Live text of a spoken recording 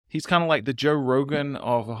He's kind of like the Joe Rogan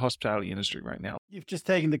of the hospitality industry right now. You've just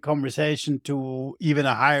taken the conversation to even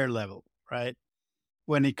a higher level, right?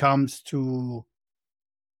 When it comes to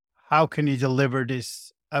how can you deliver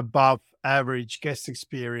this above average guest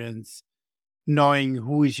experience, knowing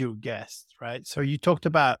who is your guest, right? So you talked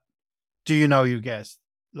about, do you know your guest?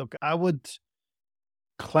 Look, I would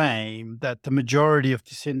claim that the majority of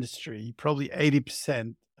this industry, probably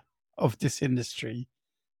 80% of this industry,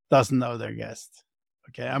 doesn't know their guest.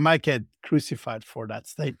 Okay, I might get crucified for that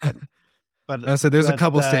statement. But So there's a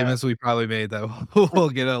couple statements we probably made that we'll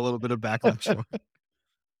get a little bit of backlash for.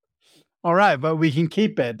 All right, but we can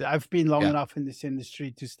keep it. I've been long enough in this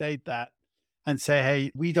industry to state that and say,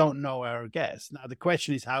 hey, we don't know our guests. Now, the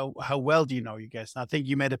question is, how well do you know your guests? And I think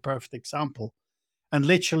you made a perfect example. And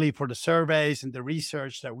literally for the surveys and the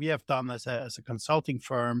research that we have done as a consulting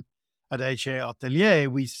firm at HA Atelier,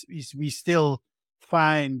 we still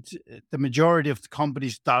find the majority of the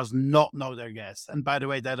companies does not know their guests. And by the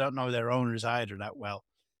way, they don't know their owners either that well.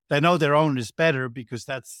 They know their owners better because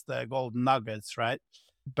that's the golden nuggets, right?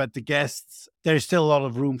 But the guests, there's still a lot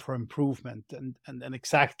of room for improvement and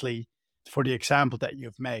exactly for the example that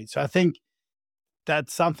you've made. So I think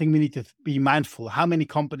that's something we need to be mindful. How many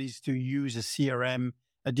companies do use a CRM,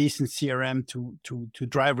 a decent CRM to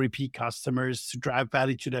drive repeat customers, to drive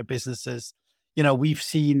value to their businesses? You know, we've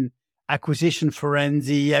seen acquisition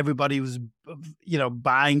frenzy. Everybody was,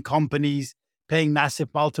 buying companies, paying massive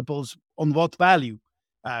multiples on what value?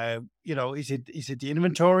 Is it the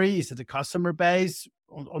inventory? Is it the customer base?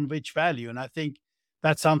 On which value? And I think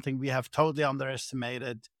that's something we have totally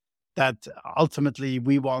underestimated, that ultimately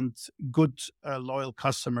we want good, loyal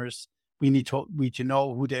customers. We need to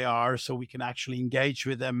know who they are so we can actually engage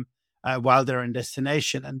with them while they're in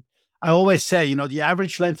destination. And I always say, the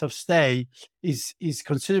average length of stay is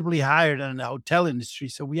considerably higher than in the hotel industry.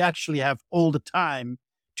 So we actually have all the time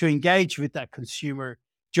to engage with that consumer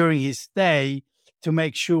during his stay to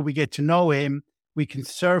make sure we get to know him, we can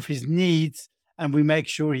serve his needs, and we make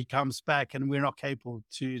sure he comes back. And we're not capable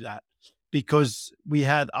to do that because we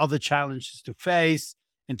had other challenges to face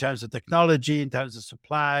in terms of technology, in terms of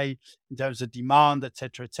supply, in terms of demand, et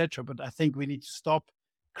cetera, et cetera. But I think we need to stop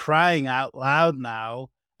crying out loud now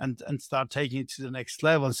and start taking it to the next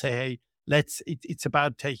level and say, hey, it's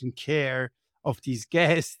about taking care of these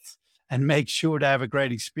guests and make sure they have a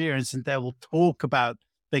great experience, and they will talk about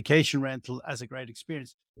vacation rental as a great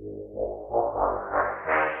experience.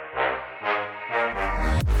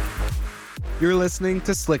 You're listening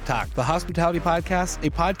to Slick Talk, the hospitality podcast, a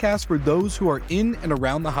podcast for those who are in and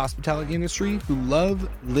around the hospitality industry who love,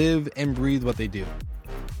 live, and breathe what they do.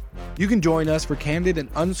 You can join us for candid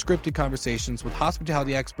and unscripted conversations with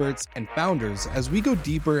hospitality experts and founders as we go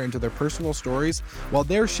deeper into their personal stories while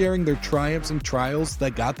they're sharing their triumphs and trials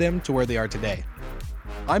that got them to where they are today.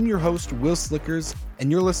 I'm your host, Will Slickers,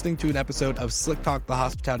 and you're listening to an episode of Slick Talk, the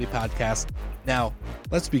hospitality podcast. Now,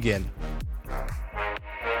 let's begin.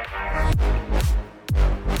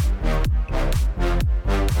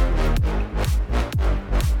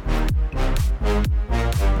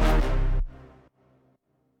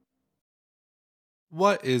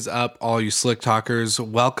 What is up, all you Slick Talkers?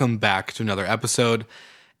 Welcome back to another episode.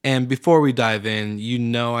 And before we dive in,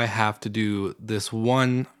 I have to do this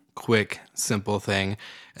one quick, simple thing,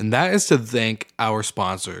 and that is to thank our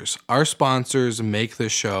sponsors. Our sponsors make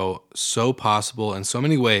this show so possible in so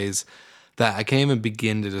many ways that I can't even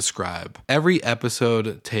begin to describe. Every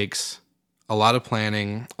episode takes a lot of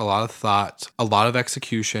planning, a lot of thought, a lot of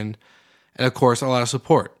execution, and of course, a lot of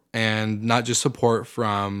support. And not just support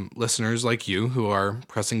from listeners like you who are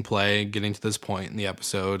pressing play, getting to this point in the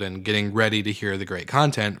episode and getting ready to hear the great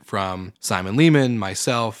content from Simon Lehman,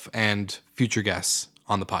 myself, and future guests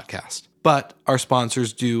on the podcast. But our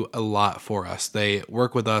sponsors do a lot for us. They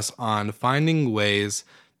work with us on finding ways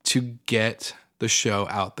to get the show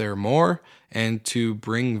out there more and to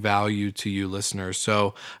bring value to you listeners.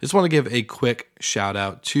 So I just want to give a quick shout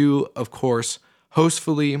out to, of course,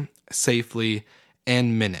 Hostfully, Safely,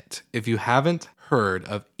 and Minute. If you haven't heard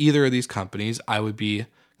of either of these companies, I would be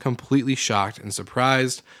completely shocked and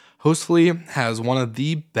surprised. Hostfully has one of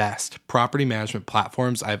the best property management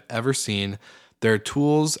platforms I've ever seen. Their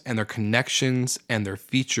tools and their connections and their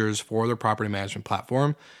features for their property management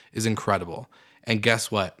platform is incredible. And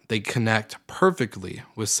guess what? They connect perfectly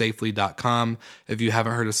with Safely.com. If you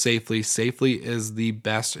haven't heard of Safely, Safely is the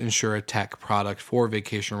best InsurTech product for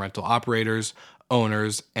vacation rental operators,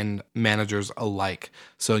 owners, and managers alike.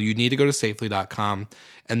 So you need to go to Safely.com.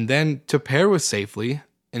 And then to pair with Safely,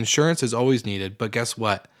 insurance is always needed. But guess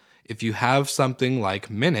what? If you have something like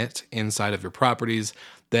Minute inside of your properties,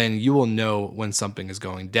 then you will know when something is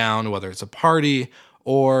going down, whether it's a party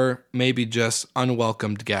or maybe just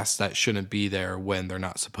unwelcomed guests that shouldn't be there when they're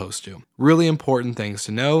not supposed to. Really important things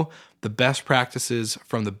to know. The best practices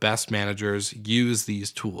from the best managers use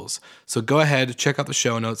these tools. So go ahead, check out the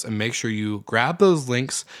show notes and make sure you grab those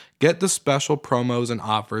links, get the special promos and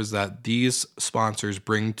offers that these sponsors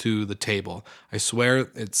bring to the table. I swear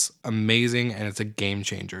it's amazing and it's a game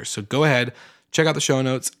changer. So go ahead, check out the show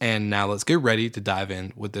notes, and now let's get ready to dive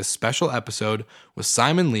in with this special episode with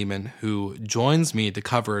Simon Lehman, who joins me to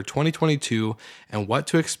cover 2022 and what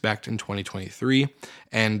to expect in 2023.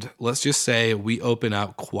 And let's just say we open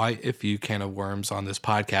up quite a few can of worms on this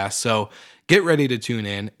podcast. So get ready to tune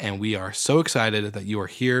in, and we are so excited that you are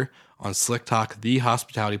here on Slick Talk, the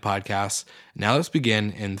hospitality podcast. Now let's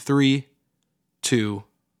begin in 3, 2,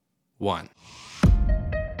 1.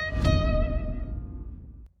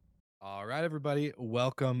 All right, everybody,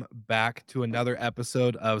 welcome back to another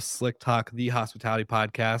episode of Slick Talk, the hospitality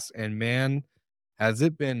podcast. And man, has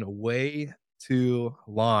it been way too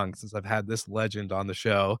long since I've had this legend on the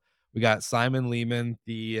show. We got Simon Lehman,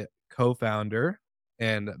 the co-founder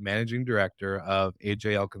and managing director of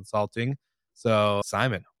AJL Consulting. So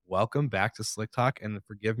Simon, welcome back to Slick Talk. And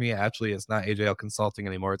forgive me, actually, it's not AJL Consulting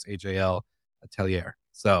anymore. It's AJL Atelier.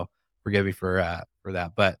 So forgive me for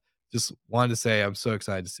that. But just wanted to say I'm so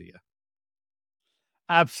excited to see you.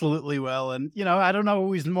 Absolutely. Well, and I don't know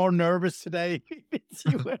who's more nervous today. It's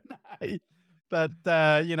you and I. But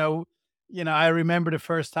I remember the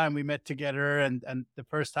first time we met together, and the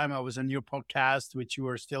first time I was on your podcast, which you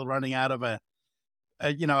were still running out of a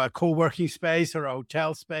co-working space or a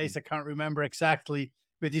hotel space. I can't remember exactly,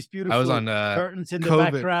 with these beautiful I was on curtains in COVID.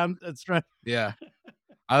 the background. That's right. Yeah,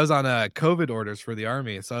 I was on COVID orders for the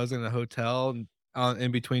Army, so I was in a hotel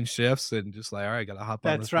in between shifts, and just like, all right, gotta hop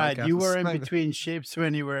on. That's right. Podcast. You were in between shifts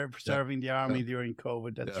when you were serving the Army during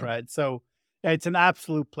COVID. That's right. So it's an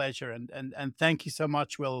absolute pleasure, and thank you so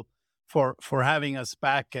much, Will, for having us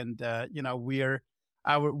back. And we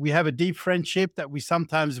have a deep friendship that we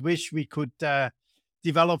sometimes wish we could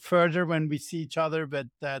develop further when we see each other, but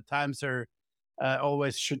times are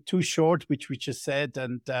always too short, which we just said.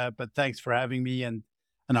 And but thanks for having me, and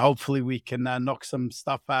hopefully we can knock some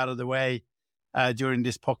stuff out of the way during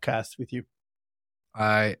this podcast with you.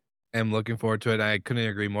 I am looking forward to it. I couldn't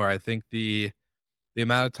agree more. I think the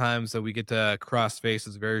amount of times that we get to cross face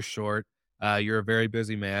is very short. You're a very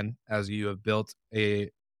busy man, as you have built a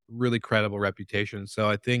really credible reputation. So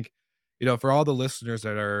I think, for all the listeners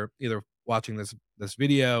that are either watching this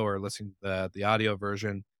video or listening to the audio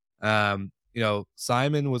version, Simon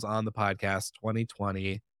was on the podcast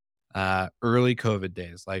 2020, early COVID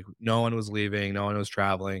days. Like, no one was leaving, no one was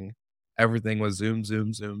traveling. Everything was Zoom,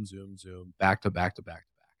 back to back.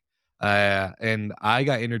 And I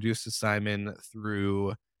got introduced to Simon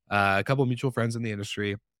through a couple of mutual friends in the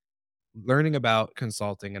industry, learning about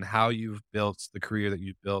consulting and how you've built the career that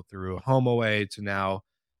you've built through HomeAway to now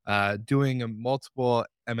doing multiple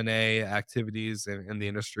M&A activities in the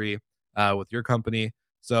industry with your company.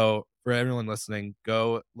 So for everyone listening,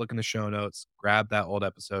 go look in the show notes, grab that old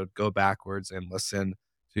episode, go backwards and listen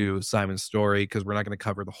to Simon's story, because we're not going to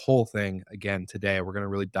cover the whole thing again today. We're going to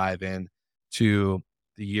really dive in to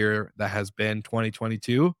the year that has been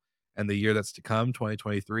 2022 and the year that's to come,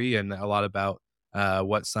 2023, and a lot about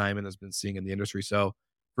what Simon has been seeing in the industry. So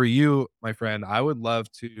for you, my friend, I would love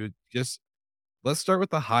to let's start with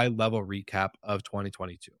the high level recap of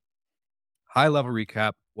 2022. High level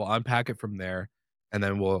recap. We'll unpack it from there, and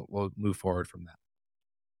then we'll move forward from that.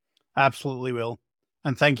 Absolutely, Will.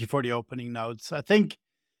 And thank you for the opening notes. I think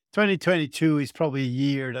 2022 is probably a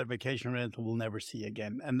year that vacation rental will never see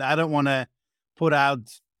again. And I don't want to put out,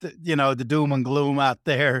 the doom and gloom out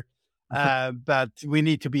there, but we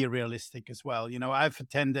need to be realistic as well. I've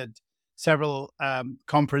attended several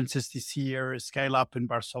conferences this year, Scale Up in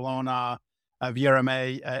Barcelona,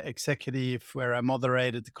 VRMA Executive, where I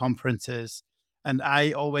moderated the conferences. And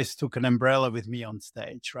I always took an umbrella with me on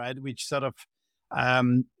stage, right? Which sort of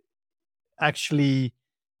actually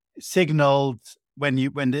signaled, when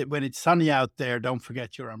it's sunny out there, don't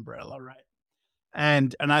forget your umbrella, right?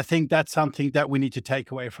 And I think that's something that we need to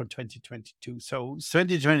take away from 2022. So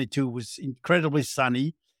 2022 was incredibly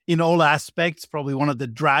sunny in all aspects, probably one of the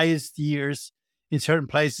driest years in certain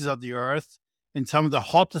places of the earth, in some of the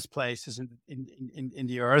hottest places in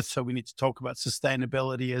the earth. So we need to talk about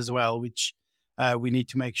sustainability as well, which we need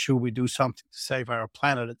to make sure we do something to save our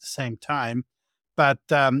planet at the same time. But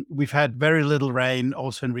we've had very little rain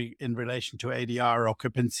also in relation to ADR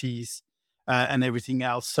occupancies and everything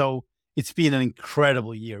else. So it's been an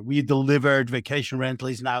incredible year. We delivered. Vacation rental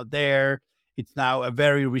is now there. It's now a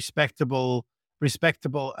very respectable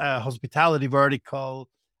hospitality vertical.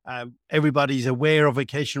 Everybody's aware of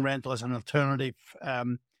vacation rental as an alternative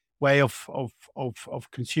way of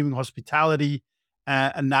consuming hospitality,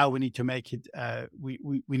 and now we need to make it.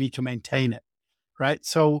 We need to maintain it, right?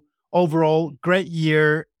 So overall, great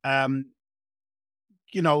year.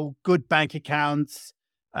 Good bank accounts,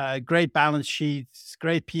 great balance sheets,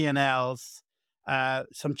 great P&Ls.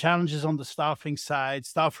 Some challenges on the staffing side,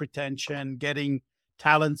 staff retention, getting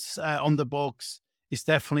talents on the books is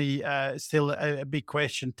definitely still a big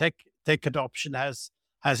question. Tech adoption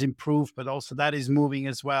has improved, but also that is moving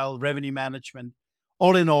as well. Revenue management,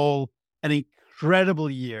 all in all, an incredible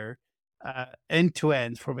year, end to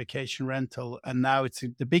end for vacation rental. And now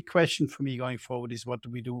the big question for me going forward is, what do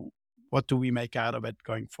we do? What do we make out of it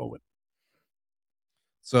going forward?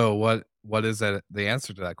 So what is the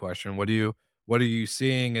answer to that question? What are you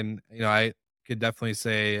seeing? And I could definitely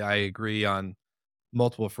say I agree on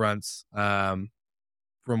multiple fronts from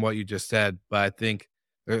what you just said, but I think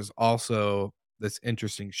there's also this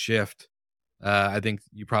interesting shift. I think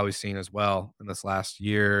you probably seen as well in this last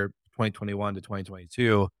year, 2021 to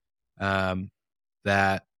 2022,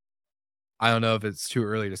 that I don't know if it's too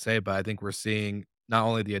early to say, but I think we're seeing not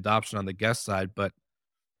only the adoption on the guest side, but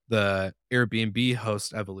the Airbnb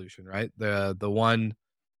host evolution, right? The 1,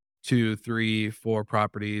 2, 3, 4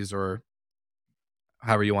 properties, or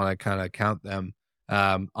however you want to kind of count them,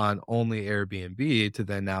 on only Airbnb, to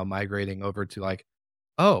then now migrating over to like,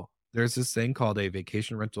 oh, there's this thing called a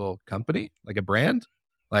vacation rental company, like a brand,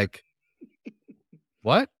 like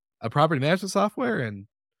what? A property management software and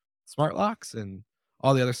smart locks and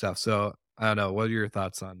all the other stuff. So I don't know. What are your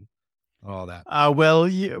thoughts on all that?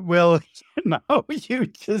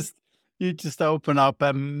 You just open up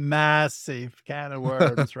a massive can of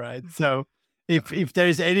worms, right? So if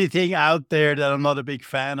there's anything out there that I'm not a big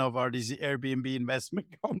fan of, are these Airbnb investment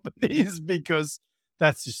companies, because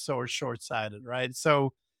that's just so short-sighted, right?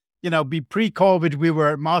 So, pre-COVID, we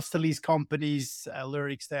were master lease companies,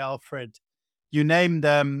 Lyric, Stay Alfred, you name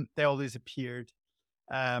them, they always appeared.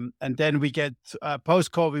 And then we get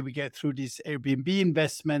post-COVID, we get through these Airbnb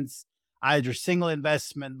investments, either single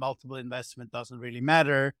investment, multiple investment, doesn't really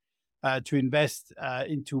matter, to invest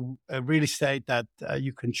into a real estate that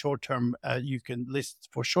you can you can list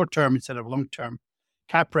for short-term instead of long-term.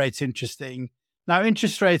 Cap rates interesting. Now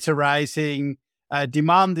interest rates are rising,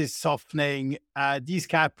 demand is softening. These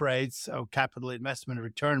cap rates, or capital investment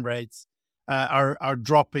return rates, are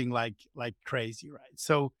dropping like crazy, right?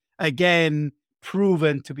 So again,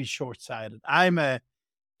 proven to be short-sighted. I'm a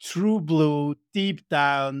true blue, deep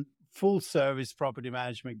down, full service property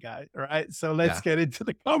management guy, right? So let's get into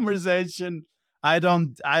the conversation. I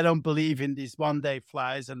don't believe in these one day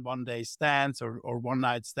flies and one day stands or one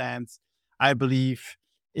night stands. I believe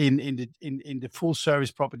in the full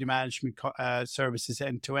service property management services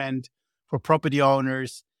end to end for property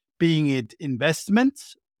owners, being it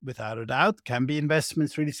investments, without a doubt, can be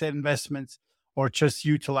investments, real estate investments, or just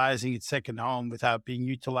utilizing its second home without being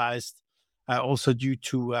utilized. Also due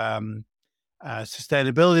to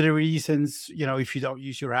sustainability reasons, if you don't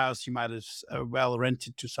use your house, you might as well rent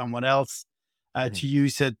it to someone else to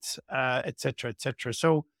use it, et cetera, et cetera.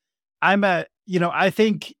 So I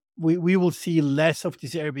think we will see less of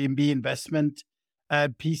these Airbnb investment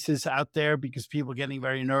pieces out there, because people are getting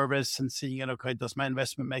very nervous and seeing, okay, does my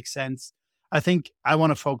investment make sense? I think I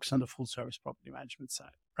want to focus on the full service property management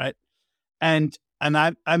side, right? And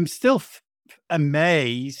I'm still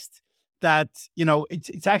amazed that,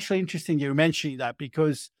 it's actually interesting you're mentioning that,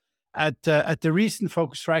 because at the recent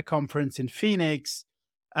Focusrite conference in Phoenix,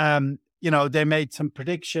 they made some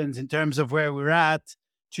predictions in terms of where we're at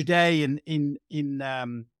today in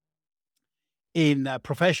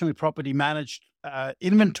professionally property managed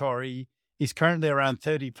inventory is currently around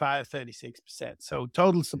 35-36%. So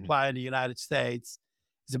total supply in the United States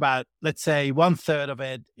is about, let's say, 1/3 of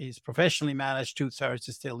it is professionally managed, 2/3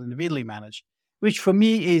 is still individually managed, which for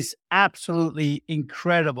me is absolutely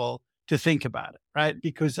incredible to think about it, right?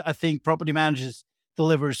 Because I think property managers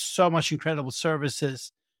deliver so much incredible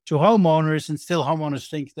services to homeowners, and still homeowners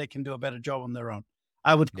think they can do a better job on their own.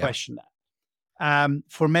 I would question that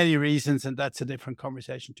for many reasons, and that's a different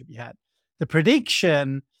conversation to be had. The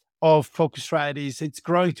prediction of Focusrite is it's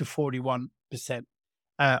growing to 41%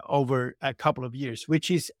 over a couple of years,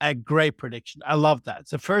 which is a great prediction. I love that.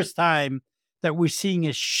 It's the first time that we're seeing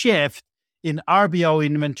a shift in RBO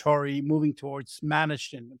inventory moving towards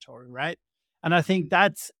managed inventory, right? And I think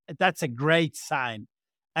that's a great sign.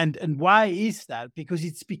 And why is that? Because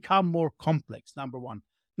it's become more complex, number one.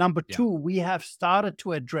 Number two, we have started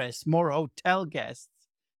to address more hotel guests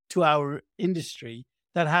to our industry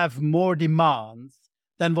that have more demands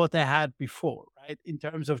than what they had before, right? In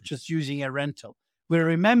terms of just using a rental, We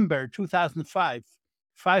remember 2005,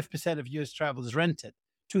 5% of US travel is rented.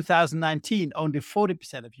 2019, only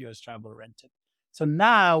 40% of US travel rented. So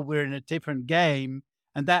now we're in a different game.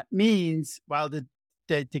 And that means while the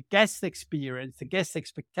guest experience, the guest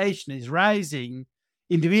expectation is rising,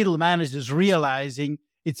 individual managers realizing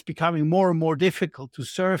it's becoming more and more difficult to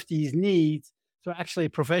serve these needs. So actually a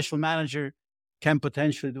professional manager can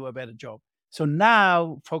potentially do a better job. So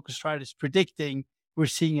now Phocuswright is predicting we're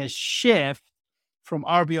seeing a shift from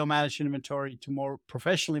RBO managed inventory to more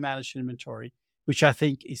professionally managed inventory, which I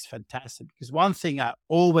think is fantastic. Because one thing I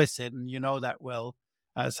always said, and you know that well,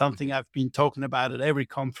 something I've been talking about at every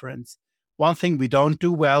conference, one thing we don't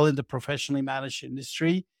do well in the professionally managed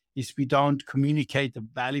industry is we don't communicate the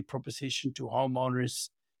value proposition to homeowners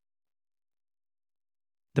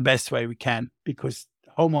the best way we can, because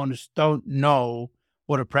homeowners don't know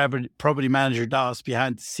what a property manager does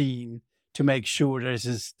behind the scene to make sure there's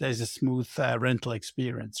a smooth rental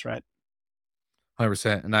experience, right?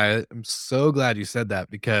 100%. And I am so glad you said that,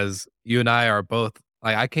 because you and I are both,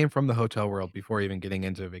 like, I came from the hotel world before even getting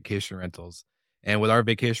into vacation rentals. And with our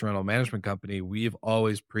vacation rental management company, we've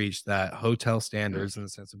always preached that hotel standards in the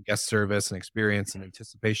sense of guest service and experience and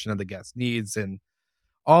anticipation of the guest needs and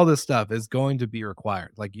all this stuff is going to be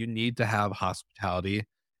required. Like, you need to have hospitality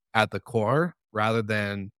at the core rather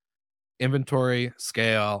than inventory,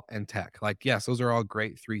 scale, and tech. Like, yes, those are all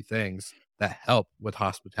great three things that help with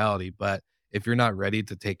hospitality. But if you're not ready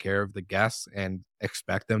to take care of the guests and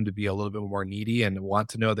expect them to be a little bit more needy and want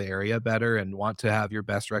to know the area better and want to have your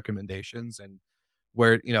best recommendations and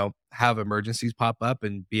where, have emergencies pop up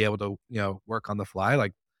and be able to, work on the fly,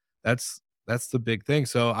 like that's the big thing.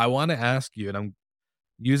 So I want to ask you, and I'm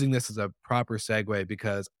using this as a proper segue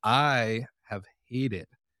because I have hated,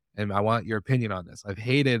 and I want your opinion on this. I've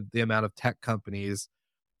hated the amount of tech companies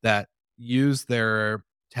that use their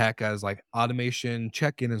tech as like automation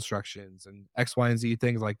check-in instructions and X, Y, and Z,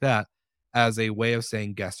 things like that, as a way of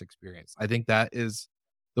saying guest experience. I think that is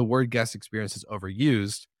the word guest experience is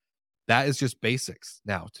overused. That is just basics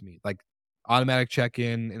now to me. Like automatic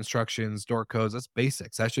check-in instructions, door codes, that's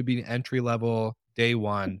basics. That should be entry level, day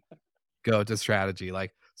one, go to strategy.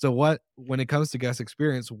 Like, so when it comes to guest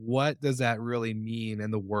experience, what does that really mean in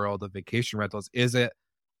the world of vacation rentals? Is it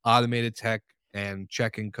automated tech and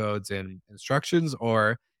check-in codes and instructions,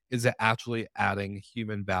 or is it actually adding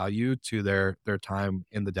human value to their time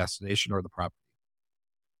in the destination or the property?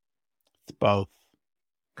 It's both.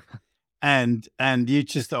 And you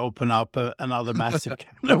just open up another massive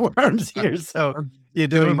can of worms here. So you're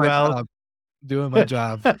doing well. Doing my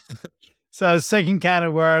job. So second can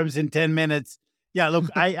of worms in 10 minutes. Yeah, look,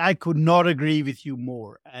 I could not agree with you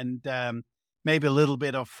more. And maybe a little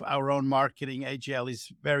bit of our own marketing. AGL is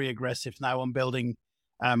very aggressive now on building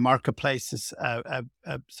marketplaces,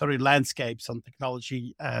 landscapes on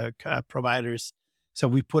technology providers. So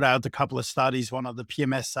we put out a couple of studies, one on the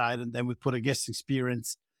PMS side, and then we put a guest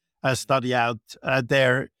experience study out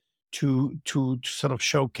there to sort of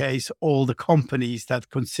showcase all the companies that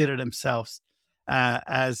consider themselves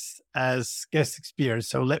as guest experience.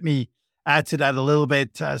 So let me add to that a little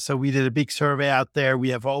bit. So we did a big survey out there. We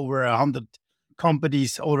have over 100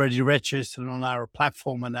 companies already registered on our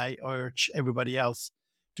platform, and I urge everybody else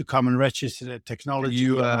to come and register the technology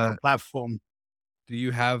on our platform. Do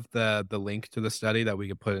you have the link to the study that we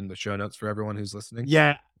could put in the show notes for everyone who's listening?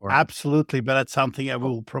 Yeah, absolutely. But that's something I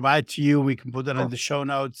will provide to you. We can put that in the show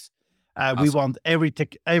notes. Awesome. We want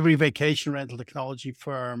every vacation rental technology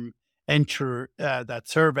firm enter that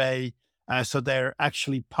survey. So they're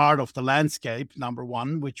actually part of the landscape, number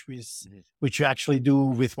one, which we actually do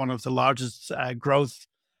with one of the largest growth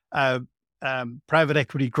private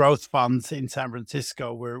equity growth funds in San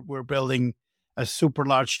Francisco. We're building a super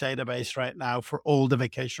large database right now for all the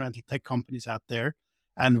vacation rental tech companies out there,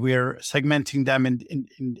 and we're segmenting them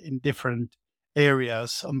in different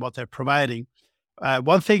areas on what they're providing.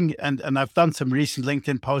 One thing, and I've done some recent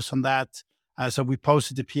LinkedIn posts on that. So we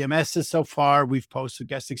posted the PMSs so far. We've posted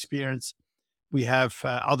guest experience. We have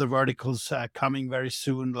other verticals coming very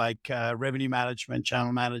soon, like revenue management,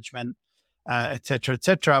 channel management, et cetera, et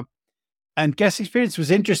cetera. And guest experience was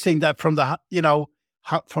interesting that from the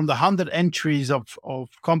 100 entries of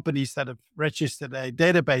companies that have registered a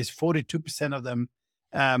database, 42% of them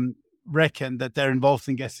reckon that they're involved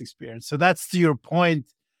in guest experience. So that's to your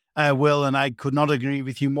point, Will, and I could not agree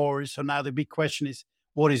with you more. So now the big question is,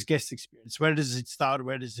 what is guest experience? Where does it start?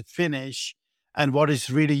 Where does it finish? And what is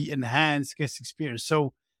really enhanced guest experience?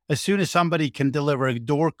 So as soon as somebody can deliver a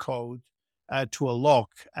door code to a lock,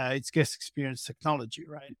 it's guest experience technology,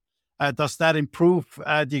 right? Does that improve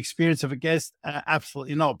the experience of a guest?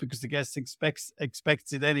 Absolutely not, because the guest expects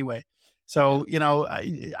it anyway. So,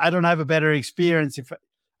 I don't have a better experience if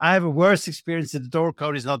I have a worse experience if the door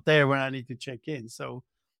code is not there when I need to check in. So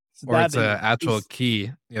Or that it's a actual is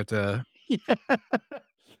key. You have to. yeah.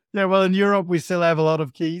 Yeah, well, in Europe, we still have a lot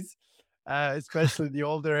of keys, especially in the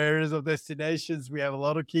older areas of destinations. We have a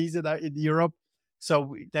lot of keys in Europe.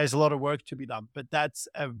 So there's a lot of work to be done, but that's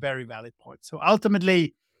a very valid point. So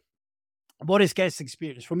ultimately, what is guest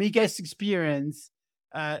experience? For me, guest experience,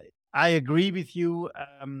 uh, I agree with you.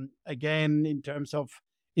 Again, in terms of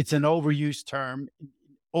it's an overused term in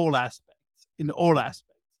all aspects,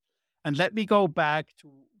 And let me go back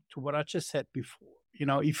to what I just said before.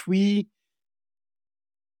 If we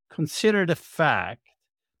consider the fact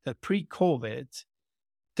that pre-COVID,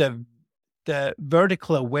 the the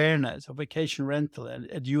vertical awareness of vacation rental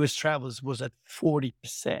at US travelers was at 40%.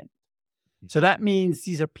 So that means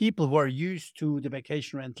these are people who are used to the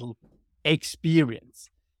vacation rental experience.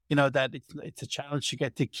 That it's a challenge to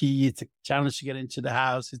get the key, it's a challenge to get into the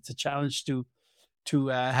house, it's a challenge to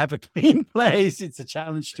have a clean place, it's a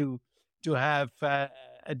challenge to have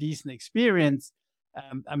a decent experience.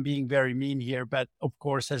 I'm being very mean here, but of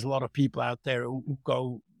course, there's a lot of people out there who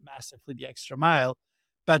go massively the extra mile,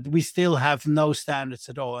 but we still have no standards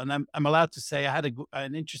at all. And I'm allowed to say I had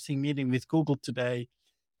an interesting meeting with Google today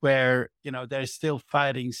where, they're still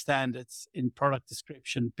fighting standards in product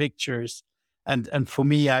description, pictures. And for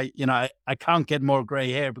me, I can't get more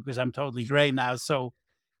gray hair because I'm totally gray now. So,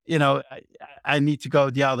 I need to go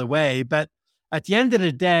the other way. But at the end of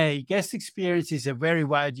the day, guest experience is a very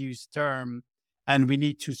wide used term and we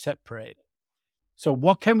need to separate it. So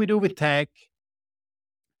what can we do with tech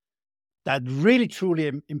that really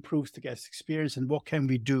truly improves the guest experience? And what can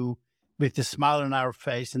we do with the smile on our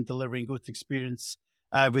face and delivering good experience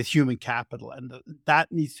with human capital? And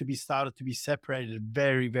that needs to be started to be separated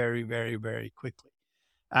very, very, very, very quickly.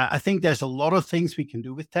 I think there's a lot of things we can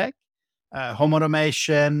do with tech, home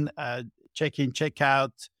automation, check-in,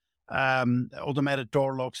 check-out, automated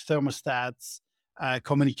door locks, thermostats,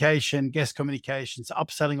 communication, guest communications,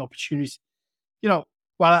 upselling opportunities. While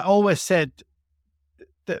I always said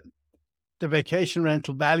that the vacation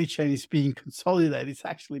rental value chain is being consolidated, it's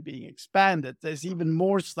actually being expanded. There's even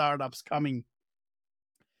more startups coming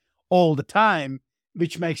all the time,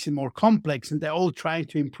 which makes it more complex, and they're all trying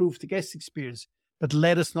to improve the guest experience. But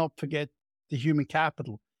let us not forget the human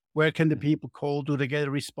capital. Where can the people call? Do they get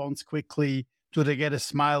a response quickly? Do they get a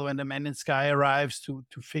smile when the man in sky arrives to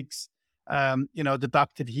fix, the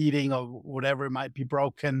ducted heating or whatever might be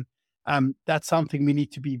broken? That's something we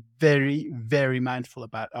need to be very, very mindful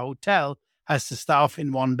about. A hotel has the staff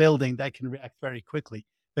in one building that can react very quickly.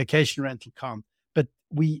 Vacation rental can't. But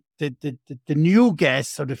the new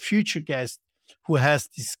guest or the future guest who has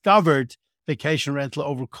discovered vacation rental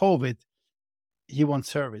over COVID, he wants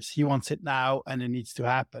service. He wants it now, and it needs to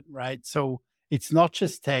happen, right? So it's not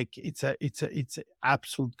just tech; it's an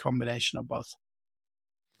absolute combination of both.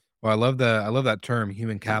 Well, I love that term,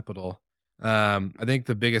 human capital. I think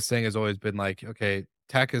the biggest thing has always been like, okay,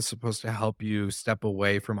 tech is supposed to help you step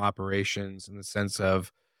away from operations in the sense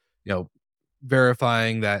of, you know,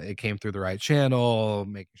 verifying that it came through the right channel,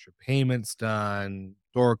 making sure payments done,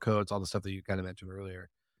 door codes, all the stuff that you kind of mentioned earlier,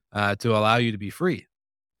 to allow you to be free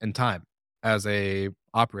in time as a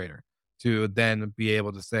operator to then be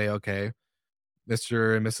able to say, okay,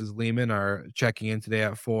 Mr. and Mrs. Lehman are checking in today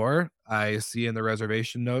at 4. I see in the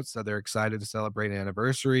reservation notes that they're excited to celebrate an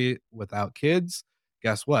anniversary without kids.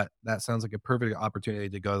 Guess what? That sounds like a perfect opportunity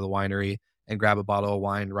to go to the winery and grab a bottle of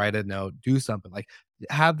wine, write a note, do something. Like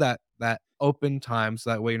have that open time so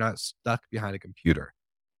that way you're not stuck behind a computer.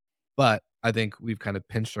 But I think we've kind of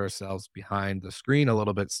pinched ourselves behind the screen a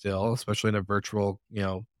little bit still, especially in a virtual,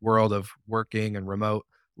 world of working and remote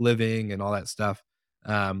living and all that stuff.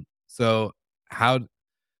 So how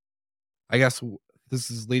I guess this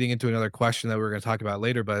is leading into another question that we're going to talk about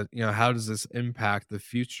later, but how does this impact the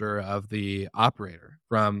future of the operator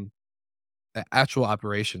from actual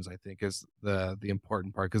operations? I think is the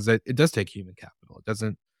important part because it does take human capital. It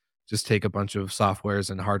doesn't just take a bunch of softwares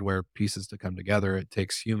and hardware pieces to come together. It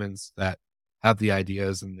takes humans that have the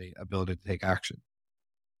ideas and the ability to take action.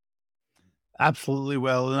 Absolutely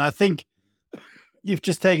well. And I think you've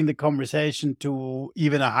just taken the conversation to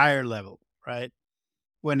even a higher level, right?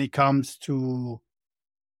 When it comes to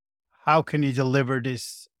how can you deliver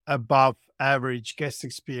this above average guest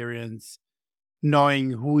experience,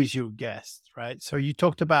 knowing who is your guest, right? So you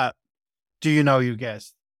talked about, do you know your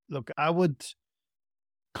guest? Look, I would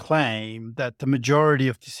claim that the majority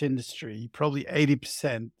of this industry, probably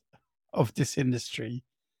 80% of this industry,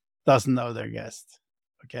 doesn't know their guest.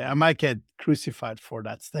 Okay. I might get crucified for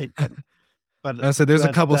that statement. but So there's a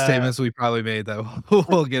but couple statements we probably made that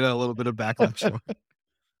we'll get a little bit of backlash for.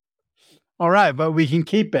 all right, but we can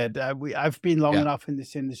keep it. I've been long Yeah. enough in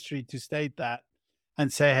this industry to state that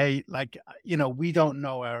and say, hey, like, we don't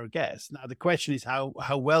know our guests. Now the question is how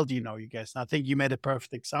well do you know your guests? And I think you made a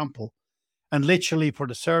perfect example. And literally for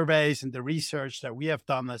the surveys and the research that we have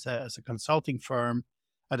done as a consulting firm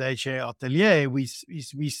at HA Atelier, we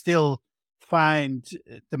still find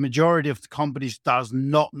the majority of the companies does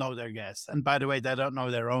not know their guests. And by the way, they don't know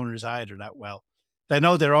their owners either that well. They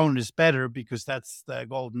know their owners better because that's the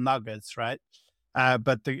golden nuggets, right?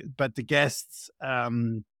 But the guests,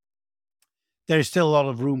 there's still a lot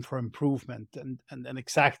of room for improvement, and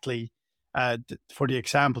exactly for the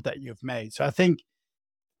example that you've made. So I think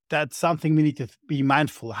that's something we need to be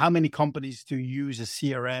mindful. How many companies do use a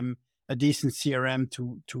CRM, a decent CRM,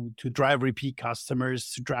 to drive repeat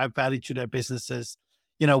customers, to drive value to their businesses?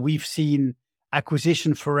 We've seen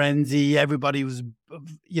acquisition frenzy. Everybody was,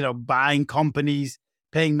 buying companies,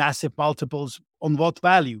 paying massive multiples on what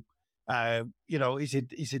value? Is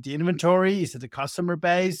it the inventory? Is it the customer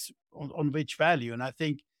base? On which value? And I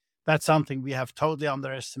think that's something we have totally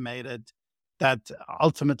underestimated, that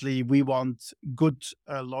ultimately we want good,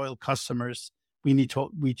 loyal customers. We need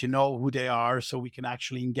to know who they are so we can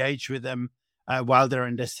actually engage with them while they're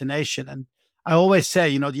in destination. And I always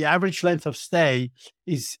say, the average length of stay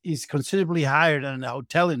is considerably higher than in the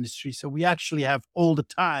hotel industry. So we actually have all the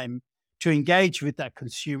time to engage with that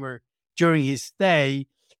consumer during his stay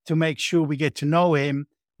to make sure we get to know him,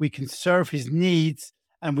 we can serve his needs,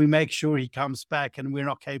 and we make sure he comes back. And we're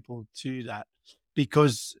not capable to do that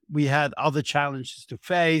because we had other challenges to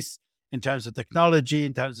face in terms of technology,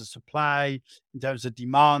 in terms of supply, in terms of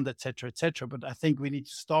demand, et cetera, et cetera. But I think we need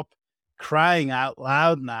to stop crying out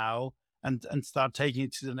loud now and start taking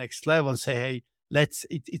it to the next level and say, hey,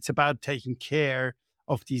 it's about taking care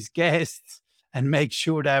of these guests and make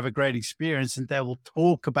sure they have a great experience, and they will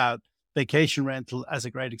talk about vacation rental as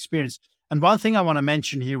a great experience. And one thing I want to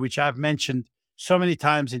mention here, which I've mentioned so many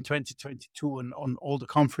times in 2022 and on all the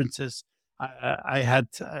conferences I had,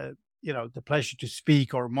 the pleasure to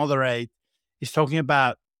speak or moderate, is talking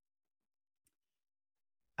about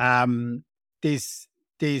this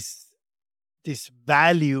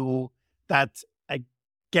value that a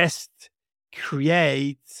guest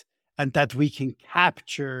creates and that we can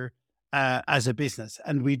capture as a business.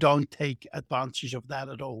 And we don't take advantage of that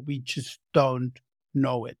at all. We just don't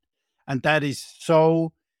know it. And that is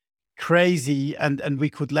so crazy. And we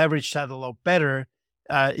could leverage that a lot better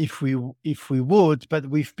if we would, but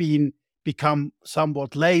we've become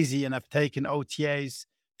somewhat lazy and have taken OTAs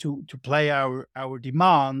to play our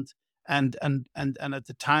demand. And at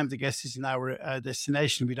the time the guest is in our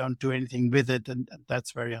destination, we don't do anything with it. And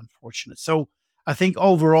that's very unfortunate. So I think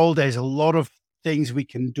overall, there's a lot of things we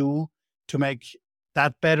can do to make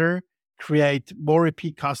that better, create more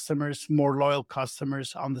repeat customers, more loyal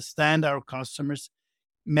customers, understand our customers,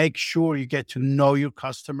 make sure you get to know your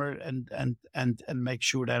customer and make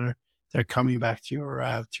sure that they're coming back to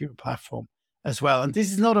your platform as well. And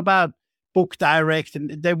this is not about book direct,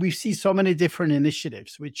 and that we see so many different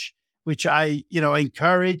initiatives, which I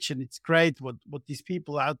encourage, and it's great what these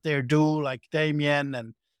people out there do, like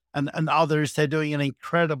Damien and others. They're doing an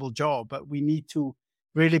incredible job, but we need to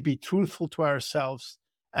really be truthful to ourselves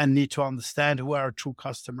and need to understand who our true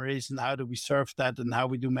customer is and how do we serve that, and how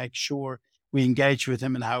we do make sure we engage with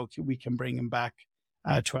him and how we can bring him back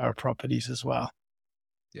to our properties as well.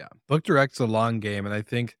 Yeah. Book Direct's a long game. And I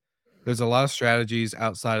think there's a lot of strategies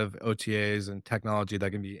outside of OTAs and technology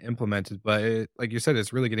that can be implemented. But like you said,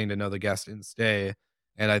 it's really getting to know the guest and stay.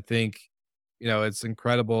 And I think, it's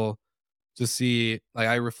incredible to see, like,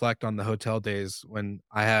 I reflect on the hotel days when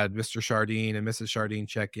I had Mr. Chardine and Mrs. Chardine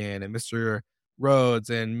check in, and Mr. Rhodes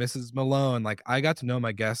and Mrs. Malone. Like, I got to know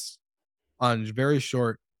my guests on very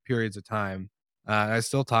short periods of time. I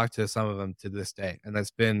still talk to some of them to this day, and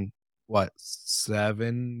that's been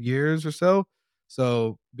 7 years or so.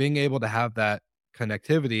 So being able to have that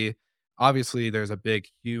connectivity, obviously there's a big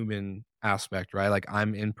human aspect, right? Like,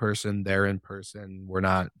 I'm in person, they're in person. We're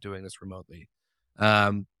not doing this remotely.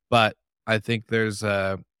 But I think there's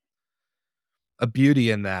a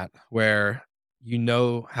beauty in that where you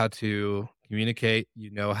know how to communicate,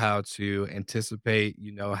 you know how to anticipate,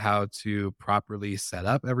 you know how to properly set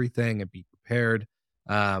up everything and be prepared.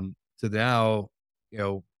 To now,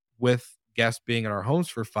 with guests being in our homes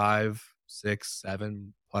for 5, 6,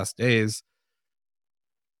 7+ days,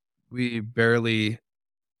 we barely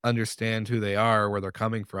understand who they are, where they're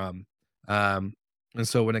coming from. And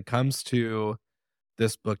so when it comes to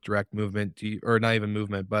this Book Direct movement, or not even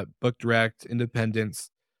movement, but Book Direct independence,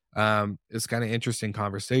 It's kind of interesting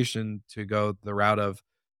conversation to go the route of,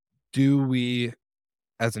 do we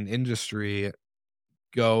as an industry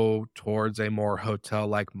go towards a more hotel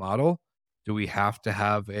like model? Do we have to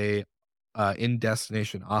have a in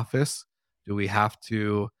destination office? Do we have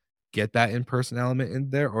to get that in person element in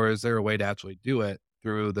there, or is there a way to actually do it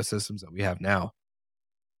through the systems that we have now?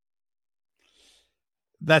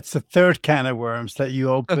 That's the third can of worms that you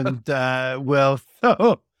opened, Will.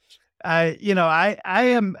 So, I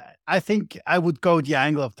think I would go the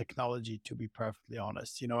angle of technology, to be perfectly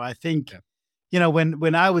honest. I think, Yeah.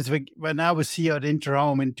 when I was CEO at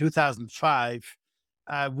Interhome in 2005,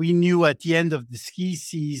 we knew at the end of the ski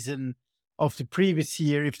season of the previous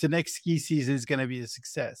year if the next ski season is going to be a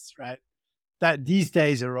success, right? That these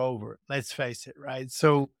days are over. Let's face it, right?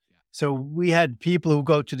 So we had people who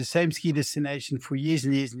go to the same ski destination for years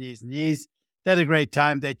and years and years and years. They had a great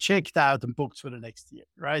time. They checked out and booked for the next year,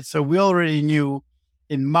 right? So we already knew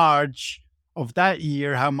in March of that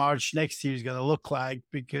year how March next year is going to look like,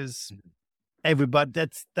 because everybody,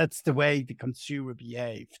 that's the way the consumer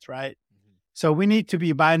behaved, right? So we need to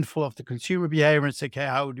be mindful of the consumer behavior and say, okay,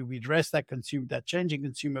 how do we address that changing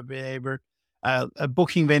consumer behavior?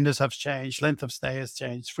 Booking windows have changed, length of stay has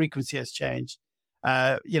changed, frequency has changed.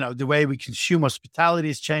 The way we consume hospitality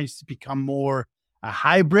has changed to become more a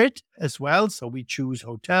hybrid as well. So we choose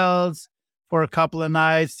hotels for a couple of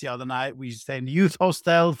nights. The other night we stay in the youth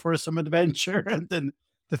hostel for some adventure. And then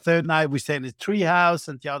the third night we stay in a tree house.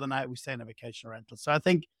 And the other night we stay in a vacation rental. So I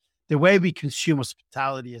think the way we consume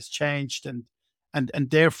hospitality has changed. And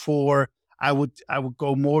therefore I would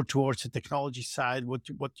go more towards the technology side,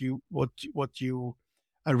 what you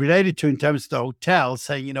are related to in terms of the hotel,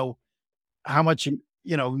 saying, how much,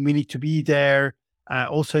 we need to be there,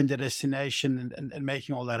 also in the destination, and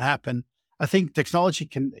making all that happen. I think technology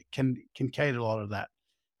can cater a lot of that.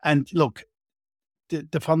 And look,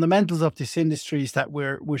 the fundamentals of this industry is that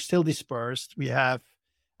we're still dispersed. We have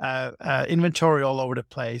inventory all over the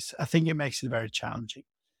place. I think it makes it very challenging.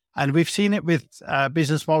 And we've seen it with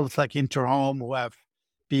business models like Interhome, who have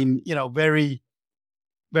been, very,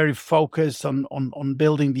 very focused on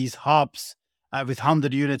building these hubs with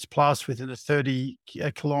 100 units plus within a 30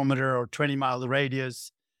 kilometer or 20-mile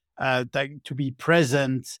radius, to be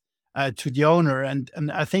present to the owner. And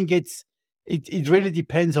I think it really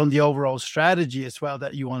depends on the overall strategy as well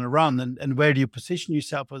that you want to run, and where do you position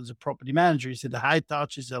yourself as a property manager? Is it a high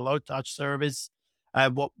touch? Is it a low touch service?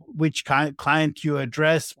 Which kind of client you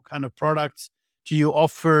address? What kind of products do you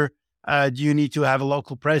offer? Do you need to have a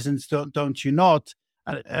local presence? Don't you not?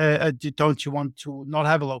 Don't you want to not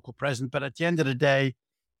have a local presence? But at the end of the day,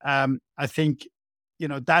 I think,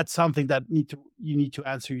 that's something that you need to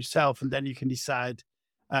answer yourself, and then you can decide,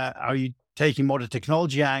 are you taking more the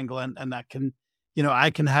technology angle, and that can, I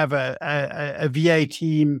can have a VA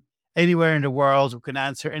team anywhere in the world who can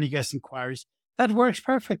answer any guest inquiries. That works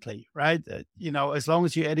perfectly, right? As long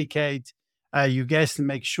as you educate your guests and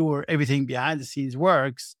make sure everything behind the scenes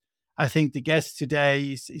works, I think the guest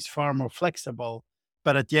today is far more flexible.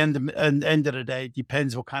 But at the end of the day, it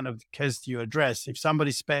depends what kind of guest you address. If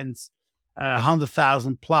somebody spends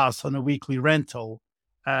 100,000 plus on a weekly rental,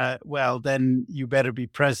 well, then you better be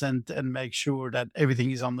present and make sure that everything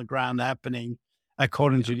is on the ground happening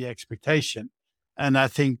according to the expectation. And I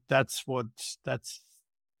think that's what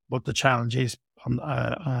the challenge is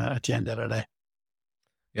at the end of the day.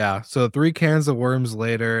 Yeah. So 3 cans of worms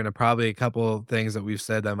later, and probably a couple of things that we've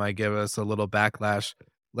said that might give us a little backlash.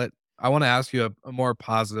 I want to ask you a more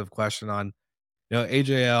positive question on,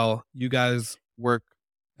 AJL, you guys work,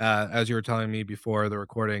 as you were telling me before the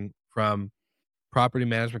recording, from property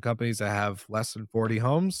management companies that have less than 40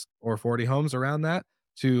 homes or 40 homes around that,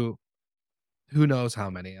 to who knows how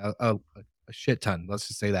many, a shit ton. Let's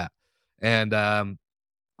just say that. And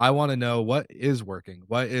I want to know what is working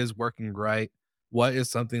right. What is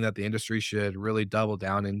something that the industry should really double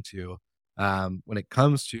down into when it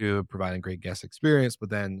comes to providing great guest experience, but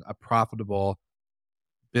then a profitable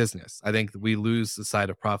business? I think we lose the sight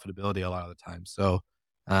of profitability a lot of the time. So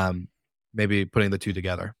maybe putting the two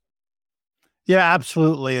together. Yeah,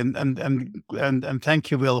 absolutely. And thank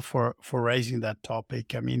you, Will, for raising that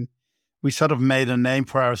topic. I mean, we sort of made a name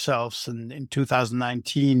for ourselves in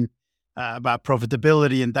 2019 about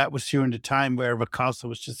profitability. And that was during the time where Vacasa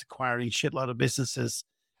was just acquiring a shitload of businesses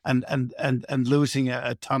and losing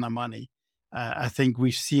a ton of money. I think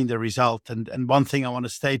we've seen the result. And one thing I want to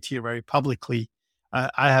state here very publicly,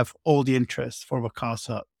 I have all the interest for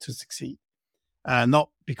Vacasa to succeed. Not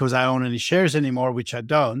because I own any shares anymore, which I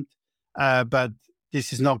don't, but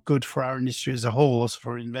this is not good for our industry as a whole, also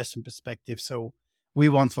for an investment perspective. So we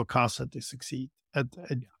want Vacasa to succeed.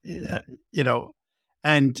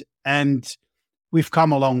 and we've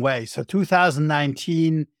come a long way. So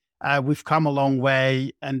 2019, we've come a long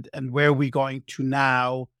way, and where we're going to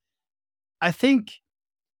now, I think,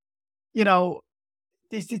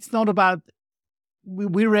 it's not about.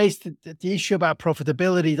 We raised the issue about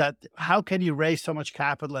profitability, that how can you raise so much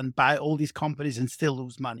capital and buy all these companies and still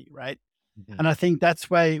lose money, right? Mhm. And I think that's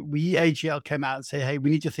why we, AGL, came out and say, hey,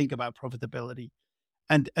 we need to think about profitability.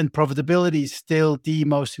 And profitability is still the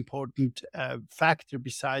most important factor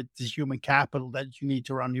beside the human capital that you need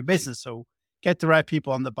to run your business. So get the right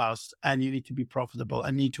people on the bus, and you need to be profitable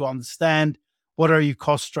and need to understand what are your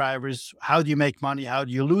cost drivers, how do you make money, how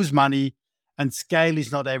do you lose money, and scale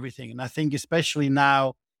is not everything. And I think especially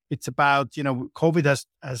now, it's about, COVID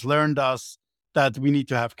has learned us that we need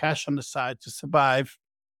to have cash on the side to survive.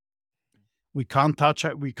 We can't touch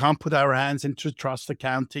it. We can't put our hands into trust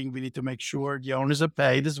accounting. We need to make sure the owners are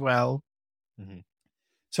paid as well. Mhm.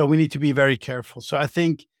 So we need to be very careful. So I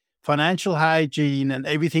think financial hygiene and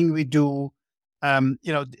everything we do,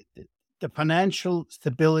 the financial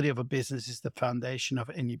stability of a business is the foundation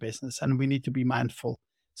of any business, and we need to be mindful.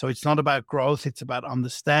 So it's not about growth. It's about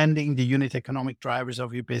understanding the unit economic drivers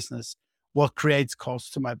of your business. What creates costs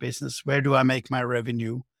to my business? Where do I make my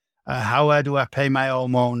revenue? How do I pay my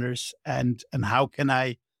homeowners? And how can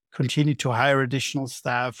I continue to hire additional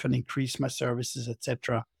staff and increase my services,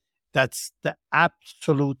 etc.? That's the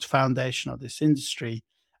absolute foundation of this industry.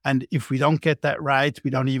 And if we don't get that right, we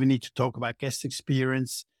don't even need to talk about guest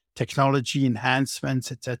experience, technology enhancements,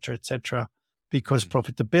 etc., because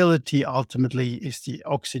profitability ultimately is the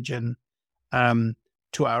oxygen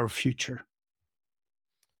to our future.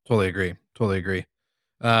 Totally agree. Totally agree.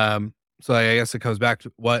 So I guess it comes back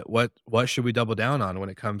to what should we double down on when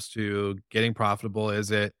it comes to getting profitable? Is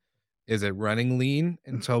it running lean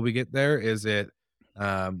until we get there? Is it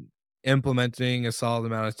implementing a solid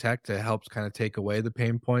amount of tech to help kind of take away the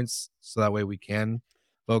pain points so that way we can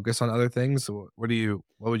focus on other things? What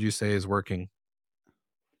would you say is working?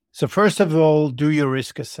 So first of all, do your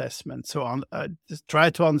risk assessment. So just try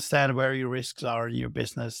to understand where your risks are in your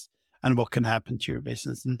business and what can happen to your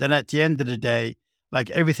business. And then at the end of the day, like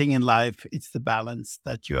everything in life, it's the balance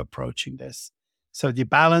that you're approaching this. So the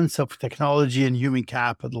balance of technology and human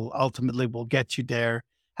capital ultimately will get you there.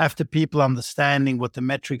 Have the people understanding what the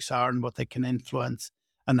metrics are and what they can influence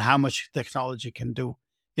and how much technology can do.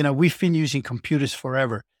 We've been using computers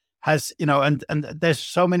forever. And there's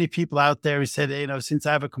so many people out there who said, since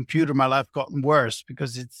I have a computer, my life gotten worse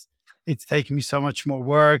because it's taking me so much more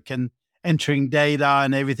work and entering data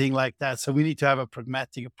and everything like that. So we need to have a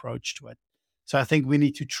pragmatic approach to it. So I think we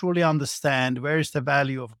need to truly understand where is the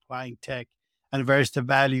value of applying tech and where is the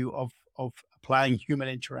value of applying human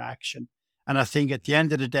interaction. And I think at the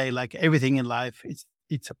end of the day, like everything in life,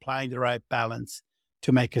 it's applying the right balance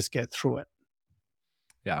to make us get through it.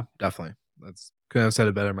 Yeah, definitely. Couldn't have said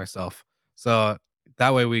it better myself. So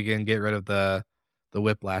that way we can get rid of the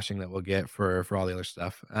whiplashing that we'll get for all the other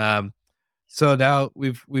stuff. So now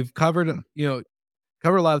we've covered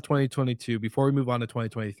covered a lot of 2022. Before we move on to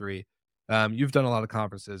 2023, you've done a lot of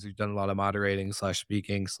conferences. You've done a lot of moderating /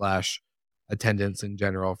 speaking / attendance in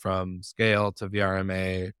general, from Scale to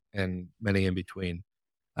VRMA and many in between.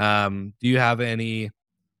 Do you have any,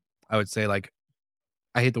 I would say, like,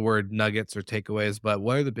 I hate the word nuggets or takeaways, but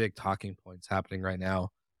what are the big talking points happening right now?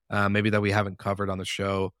 Maybe that we haven't covered on the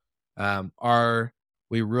show. Are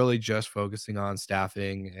we really just focusing on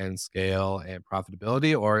staffing and scale and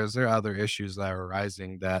profitability, or is there other issues that are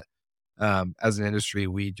arising that, as an industry,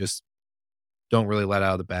 we just don't really let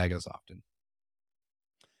out of the bag as often?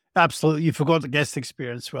 Absolutely. You forgot the guest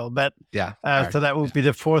experience, well, but Yeah. so that would be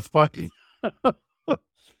the fourth point.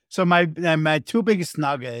 So my two biggest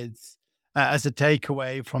nuggets as a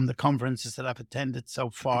takeaway from the conferences that I've attended so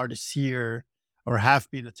far this year, or have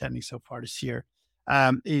been attending so far this year,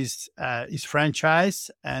 is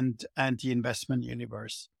franchise and the investment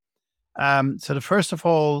universe. So the first of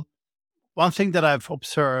all, one thing that I've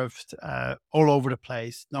observed all over the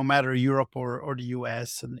place, no matter Europe or the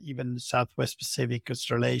US and even Southwest Pacific,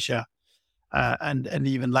 Australasia, and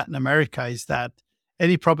even Latin America, is that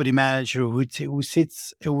any property manager who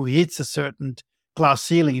hits a certain glass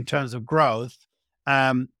ceiling in terms of growth,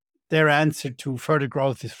 their answer to further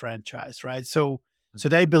growth is franchise, right? So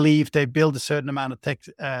they believe they build a certain amount of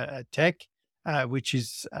tech, which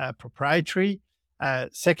is proprietary.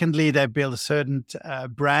 Secondly, they build a certain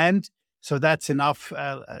brand. So that's enough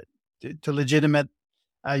to legitimate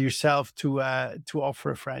yourself to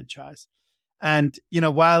offer a franchise. And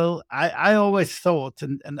while I always thought,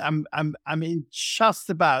 and I'm in just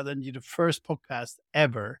about, and the first podcast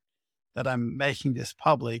ever that I'm making this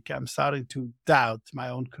public, I'm starting to doubt my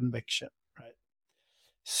own conviction, right?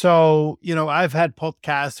 So, I've had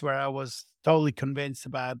podcasts where I was totally convinced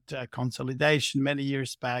about consolidation many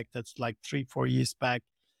years back. That's like 3-4 years back.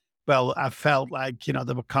 Well, I felt like, the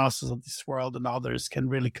Vacasas of this world and others can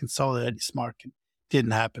really consolidate this market.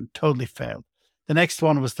 Didn't happen. Totally failed. The next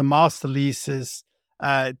one was the master leases.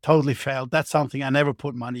 Totally failed. That's something I never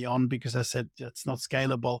put money on because I said it's not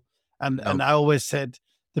scalable. And I always said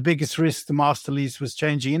the biggest risk the master lease was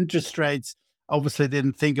changing interest rates. Obviously,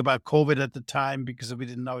 didn't think about COVID at the time because we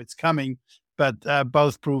didn't know it's coming, but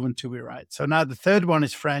both proven to be right. So now the third one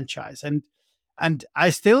is franchise, and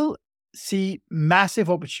I still see massive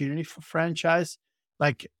opportunity for franchise,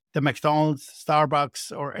 like the McDonald's,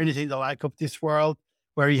 Starbucks, or anything the like of this world,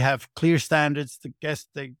 where you have clear standards.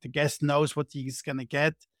 The guest knows what he's going to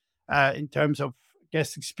get in terms of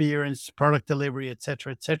guest experience, product delivery,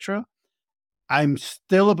 etc., etc. I'm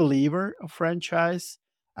still a believer of franchise,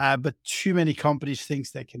 but too many companies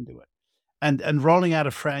think they can do it. And rolling out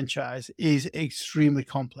a franchise is extremely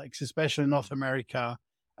complex, especially in North America.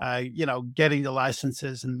 Getting the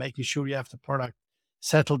licenses and making sure you have the product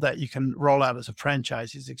settled that you can roll out as a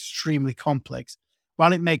franchise is extremely complex.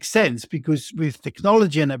 While it makes sense because with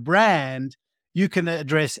technology and a brand, you can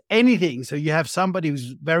address anything. So you have somebody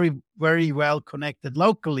who's very, very well connected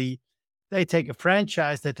locally. They take a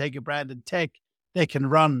franchise, they take a brand and tech, they can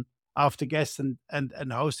run after guests and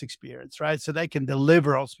host experience, right? So they can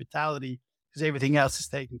deliver hospitality because everything else is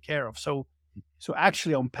taken care of. So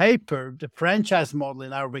actually on paper, the franchise model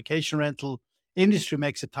in our vacation rental industry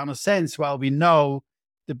makes a ton of sense, while we know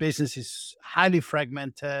the business is highly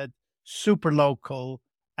fragmented, super local,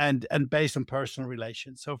 and based on personal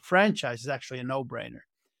relations. So franchise is actually a no-brainer.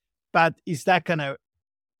 But is that going to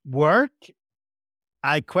work?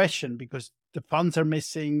 I question, because the funds are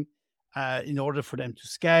missing in order for them to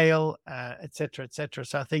scale, et cetera, et cetera.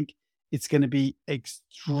 So I think it's going to be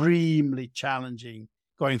extremely challenging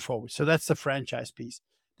going forward. So that's the franchise piece.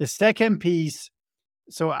 The second piece,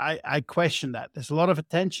 so I question that. There's a lot of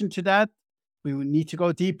attention to that. We need to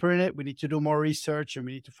go deeper in it. We need to do more research, and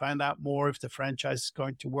we need to find out more if the franchise is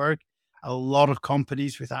going to work. A lot of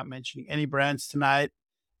companies, without mentioning any brands tonight,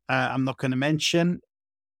 I'm not going to mention,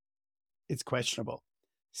 it's questionable.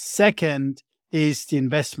 Second is the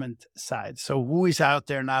investment side. So who is out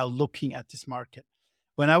there now looking at this market?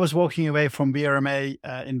 When I was walking away from BRMA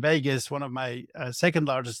in Vegas, one of my second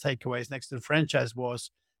largest takeaways next to the franchise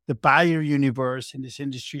was the buyer universe in this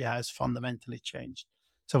industry has fundamentally changed.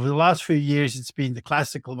 So for the last few years, it's been the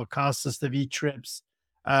classical Vacasas, the V-Trips,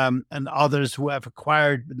 and others who have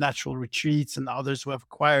acquired Natural Retreats and others who have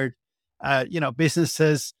acquired,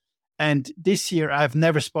 businesses. And this year, I've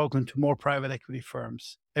never spoken to more private equity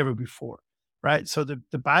firms ever before, right? So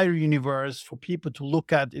the buyer universe for people to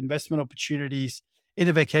look at investment opportunities in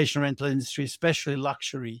the vacation rental industry, especially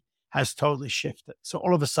luxury, has totally shifted. So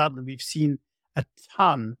all of a sudden, we've seen a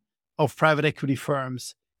ton of private equity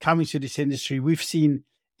firms coming to this industry. We've seen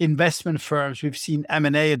investment firms, we've seen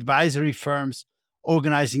M&A advisory firms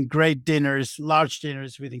organizing great dinners, large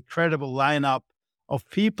dinners with incredible lineup of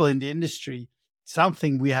people in the industry,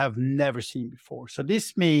 something we have never seen before. So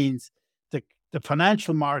this means the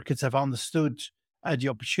financial markets have understood the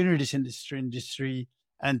opportunities in this industry,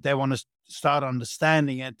 and they want to start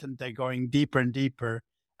understanding it, and they're going deeper and deeper.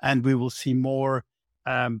 And we will see more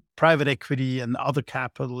private equity and other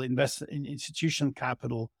capital, institutional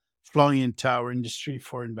capital flowing into our industry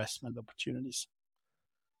for investment opportunities.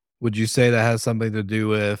 Would you say that has something to do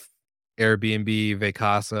with Airbnb,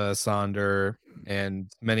 Vacasa, Sonder, and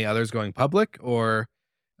many others going public, or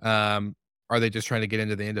are they just trying to get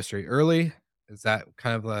into the industry early? Is that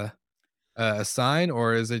kind of a sign,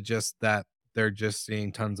 or is it just that they're just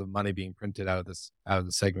seeing tons of money being printed out of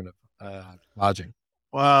the segment of lodging?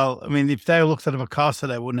 Well, I mean, if they looked at Vacasa,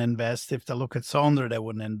 they wouldn't invest. If they look at Sonder, they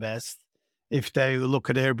wouldn't invest. If they look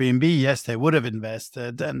at Airbnb, yes, they would have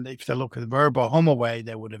invested. And if they look at Vrbo, HomeAway,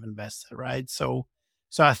 they would have invested, right? So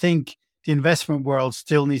I think the investment world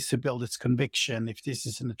still needs to build its conviction if this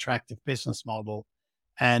is an attractive business model,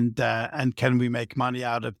 and can we make money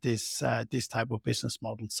out of this type of business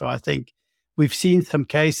model? So I think we've seen some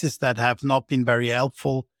cases that have not been very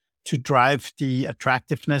helpful to drive the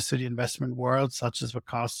attractiveness of the investment world, such as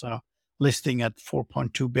Vacasa listing at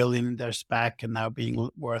 $4.2 billion in their SPAC and now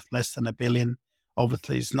being worth less than $1 billion.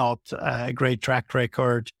 Obviously, it's not a great track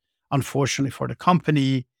record, unfortunately, for the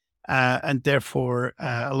company. And therefore,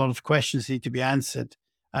 a lot of questions need to be answered,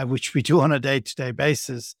 which we do on a day-to-day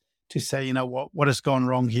basis, to say, what has gone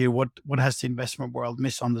wrong here? What has the investment world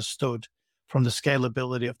misunderstood from the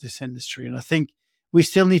scalability of this industry? And I think we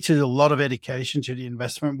still need to do a lot of education to the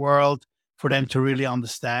investment world for them to really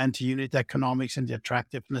understand the unit economics and the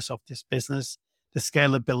attractiveness of this business. the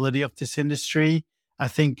scalability of this industry. I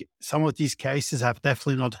think some of these cases have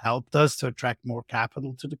definitely not helped us to attract more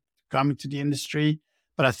capital to coming to the industry.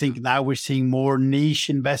 But I think now we're seeing more niche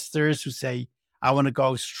investors who say, I want to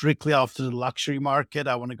go strictly after the luxury market.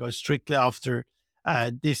 I want to go strictly after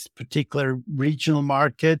this particular regional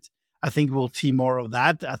market. I think we'll see more of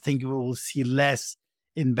that. I think we will see less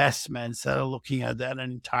investments that are looking at an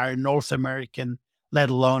entire North American, let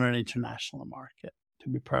alone an international market, to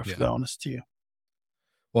be perfectly honest to you.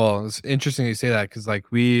 Well, it's interesting you say that because,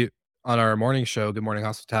 like, we on our morning show, Good Morning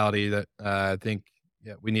Hospitality, that I think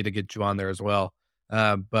we need to get you on there as well.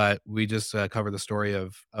 But we just covered the story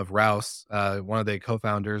of Rouse, one of the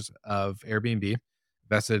co-founders of Airbnb,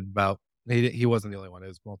 invested about he wasn't the only one; it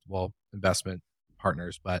was multiple investment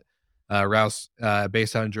partners. But Rouse,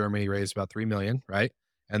 based out in Germany, raised about $3 million, right?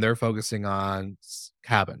 And they're focusing on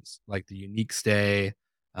cabins, like the unique stay,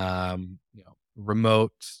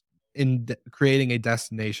 remote, creating a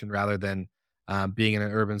destination rather than being in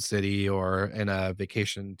an urban city or in a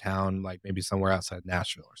vacation town, like maybe somewhere outside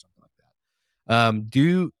Nashville or something like that.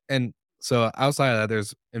 And so outside of that,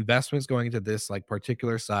 there's investments going into this like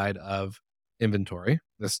particular side of inventory,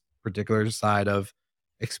 this particular side of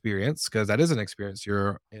experience, because that is an experience.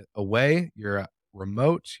 You're away, you're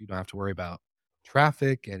remote, you don't have to worry about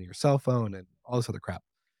traffic and your cell phone and all this other crap.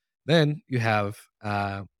 Then you have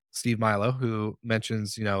Steve Milo, who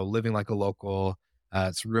mentions, living like a local.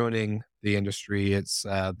 It's ruining the industry. It's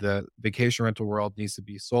the vacation rental world needs to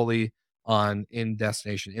be solely on in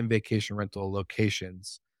vacation rental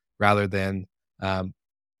locations rather than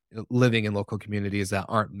living in local communities that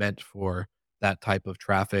aren't meant for that type of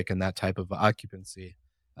traffic and that type of occupancy.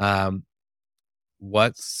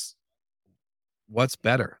 What's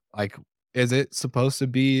better? Like, is it supposed to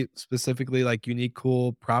be specifically like unique,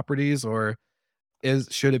 cool properties, or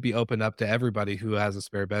should it be opened up to everybody who has a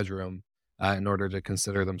spare bedroom in order to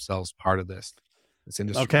consider themselves part of this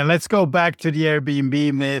industry? Okay, let's go back to the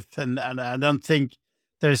Airbnb myth. And I don't think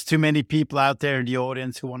there's too many people out there in the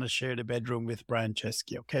audience who want to share the bedroom with Brian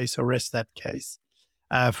Chesky. Okay, so rest that case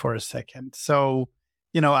for a second. So,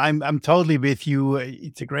 I'm totally with you.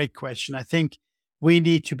 It's a great question. I think we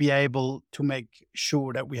need to be able to make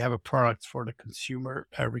sure that we have a product for the consumer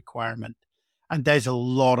requirement. And there's a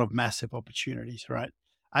lot of massive opportunities, right?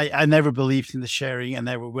 I never believed in the sharing and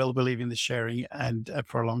never will believe in the sharing and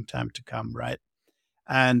for a long time to come, right?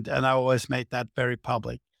 And I always made that very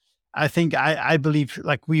public. I think I believe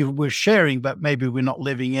like we're sharing, but maybe we're not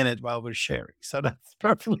living in it while we're sharing. So that's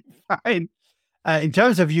perfectly fine. In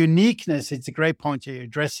terms of uniqueness, it's a great point you're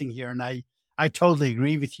addressing here. And I totally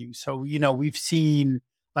agree with you. So, we've seen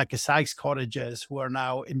like a Sykes Cottages who are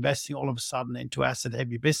now investing all of a sudden into asset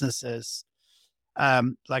heavy businesses,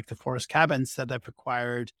 like the Forest Cabins that they've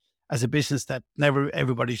acquired as a business that never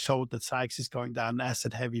everybody thought that Sykes is going down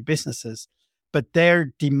asset heavy businesses. But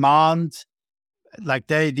their demand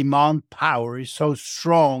power is so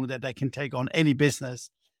strong that they can take on any business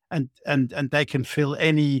and they can fill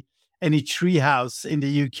any treehouse in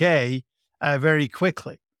the UK very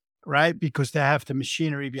quickly, right? Because they have the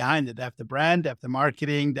machinery behind it. They have the brand, they have the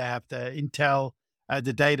marketing, they have the intel,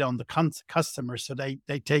 the data on the customer. So they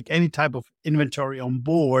take any type of inventory on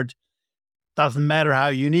board. Doesn't matter how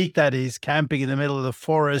unique that is, camping in the middle of the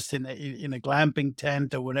forest in a glamping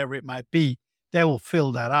tent or whatever it might be, they will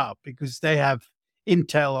fill that up because they have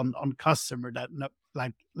intel on customer that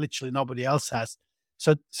literally nobody else has.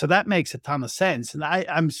 So that makes a ton of sense. And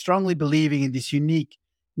I'm strongly believing in these unique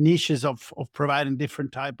niches of providing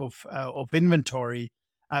different type of inventory,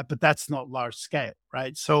 but that's not large scale,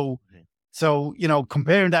 right? So,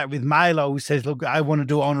 comparing that with Milo, who says, look, I want to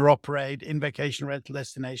do owner operate in vacation rental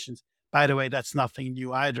destinations. By the way, that's nothing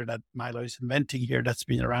new either that Milo is inventing here. That's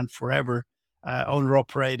been around forever. Owner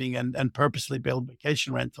operating and purposely built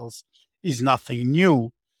vacation rentals is nothing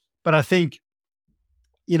new. But I think,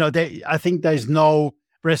 I think there's no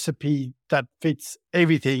recipe that fits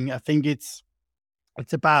everything. I think it's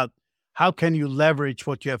about how can you leverage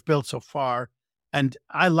what you have built so far. And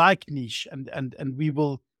I like niche, and we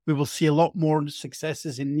will see a lot more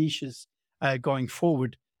successes in niches going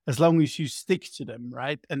forward as long as you stick to them,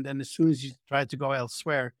 right? And then as soon as you try to go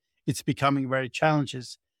elsewhere, it's becoming very challenging.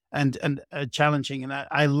 And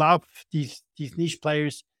I love these niche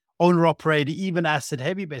players, owner operator, even asset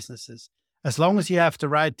heavy businesses. As long as you have the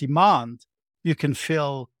right demand, you can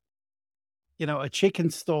fill, a chicken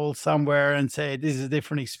stall somewhere and say, this is a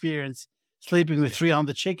different experience. Sleeping with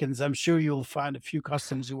 300 chickens, I'm sure you'll find a few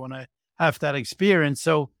customers who want to have that experience.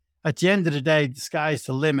 So at the end of the day, the sky is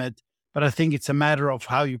the limit. But I think it's a matter of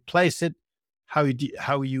how you place it, how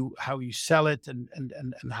you sell it,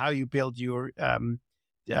 and how you build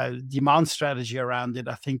demand strategy around it.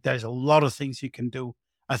 I think there's a lot of things you can do.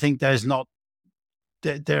 I think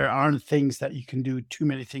there aren't things that you can do too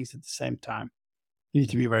many things at the same time. You need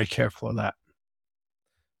to be very careful of that.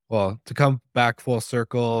 Well, to come back full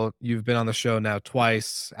circle, you've been on the show now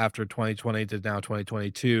twice after 2020 to now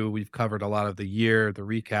 2022. We've covered a lot of the year, the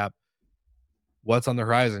recap. What's on the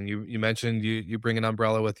horizon? You mentioned you bring an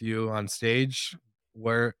umbrella with you on stage.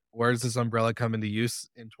 Where does this umbrella come into use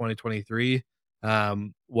in 2023?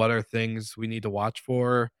 What are things we need to watch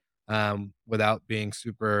for without being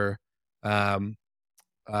super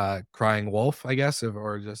crying wolf, I guess,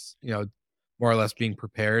 or just, more or less being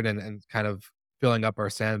prepared and kind of filling up our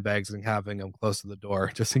sandbags and having them close to the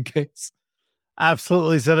door just in case.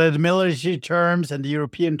 Absolutely. So the military terms and the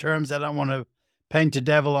European terms, I don't want to paint the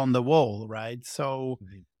devil on the wall, right? So,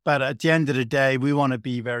 but at the end of the day, we want to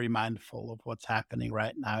be very mindful of what's happening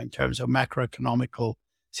right now in terms of macroeconomical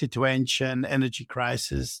situation, energy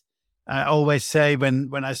crisis. I always say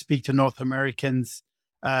when I speak to North Americans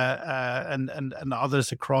and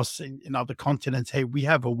others across in other continents, hey, we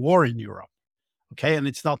have a war in Europe, okay, and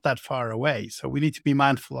it's not that far away. So we need to be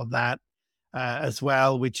mindful of that as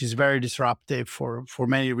well, which is very disruptive for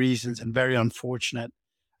many reasons and very unfortunate.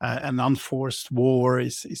 An unforced war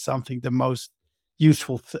is something the most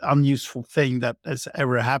unuseful thing that has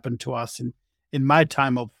ever happened to us in my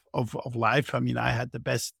time of life. I mean, I had the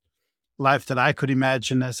best life that I could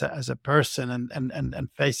imagine as a person, and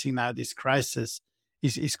facing now this crisis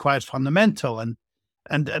is quite fundamental and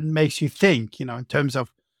makes you think, in terms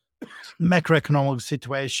of macroeconomic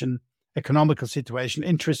situation, economical situation,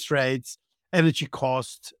 interest rates, energy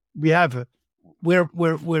costs. We're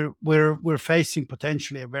facing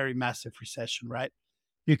potentially a very massive recession, right?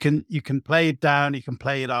 You can play it down, you can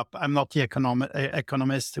play it up. I'm not the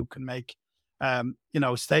economist who can make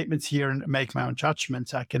statements here and make my own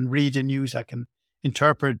judgments. I can read the news, I can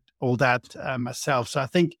interpret all that myself. So I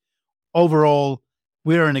think overall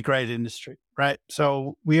we're in a great industry, right?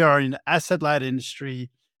 So we are in an asset-light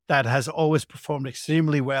industry that has always performed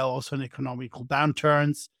extremely well, also in economical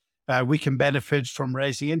downturns. We can benefit from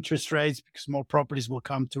raising interest rates because more properties will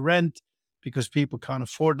come to rent, because people can't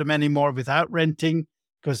afford them anymore without renting.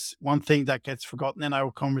 Because one thing that gets forgotten in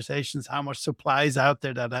our conversations, how much supply is out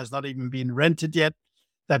there that has not even been rented yet,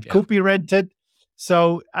 that could be rented.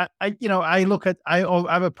 So I'm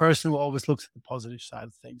a person who always looks at the positive side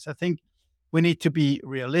of things. I think we need to be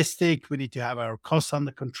realistic. We need to have our costs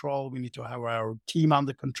under control. We need to have our team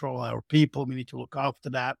under control, our people. We need to look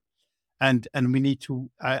after that. And we need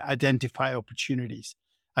to identify opportunities.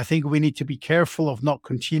 I think we need to be careful of not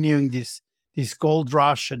continuing this gold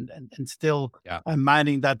rush and still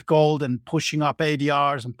mining that gold and pushing up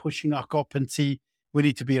ADRs and pushing up occupancy. We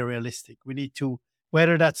need to be realistic. We need to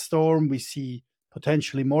weather that storm. We see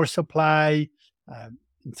potentially more supply.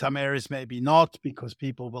 In some areas, maybe not, because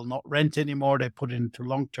people will not rent anymore. They put it into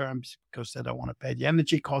long terms because they don't want to pay the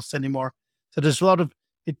energy costs anymore. So there's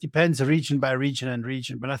it depends region by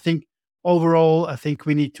region. But I think overall,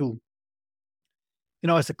 we need to,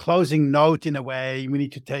 as a closing note, in a way, we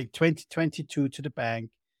need to take 2022 to the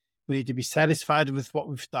bank. We need to be satisfied with what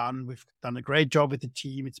we've done. We've done a great job with the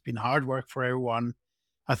team. It's been hard work for everyone.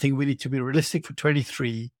 I think we need to be realistic for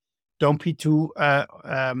 23. Don't be too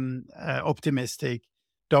optimistic.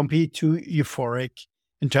 Don't be too euphoric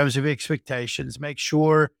in terms of expectations. Make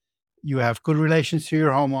sure you have good relations to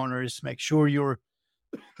your homeowners. Make sure you're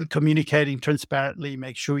communicating transparently.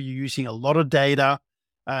 Make sure you're using a lot of data,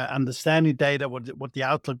 understanding data, what the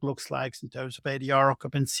outlook looks like in terms of ADR,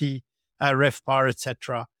 occupancy, RevPAR,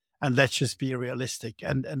 etc. And let's just be realistic.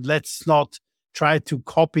 And let's not try to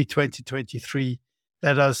copy 2023.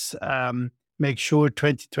 Let us make sure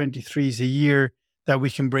 2023 is a year that we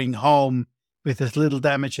can bring home with as little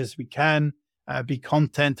damage as we can, be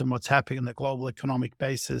content on what's happening on a global economic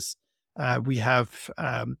basis. We have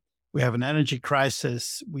an energy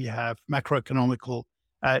crisis. We have macroeconomical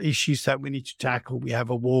issues that we need to tackle. We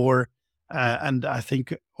have a war. And I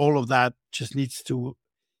think all of that just needs to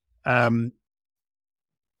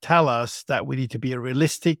tell us that we need to be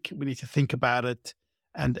realistic. We need to think about it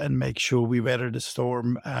and make sure we weather the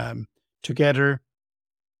storm together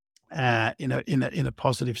in a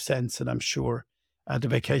positive sense. And I'm sure the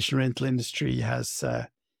vacation rental industry has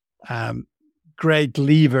great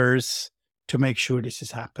levers to make sure this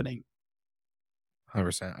is happening.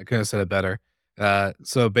 100%. I couldn't have said it better.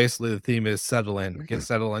 So basically the theme is settle in,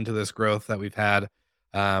 settle into this growth that we've had,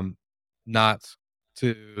 not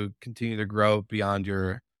to continue to grow beyond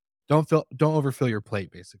don't overfill your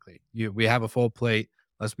plate. Basically, we have a full plate.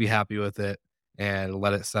 Let's be happy with it and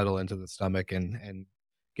let it settle into the stomach and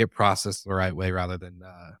get processed the right way rather than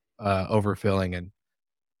overfilling and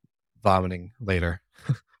vomiting later,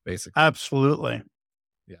 basically. Absolutely.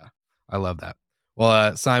 Yeah, I love that.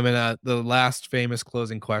 Well, Simon, the last famous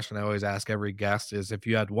closing question I always ask every guest is if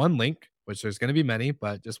you had one link, which there's going to be many,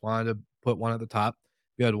 but just wanted to put one at the top.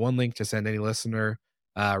 If you had one link to send any listener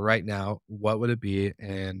right now, what would it be?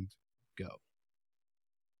 And go.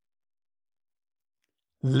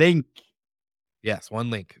 Link. Yes, one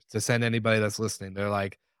link to send anybody that's listening. They're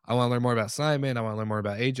like, I want to learn more about Simon. I want to learn more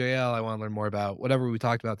about AJL. I want to learn more about whatever we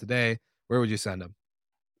talked about today. Where would you send them?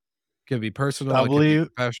 It could be personal, it could be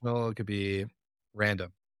professional, it could be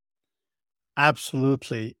random.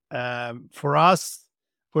 Absolutely. For us,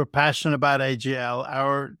 we're passionate about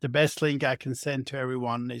AJL. The best link I can send to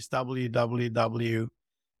everyone is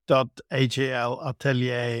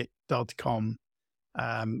www.ajlatelier.com.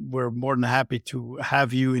 We're more than happy to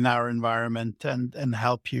have you in our environment and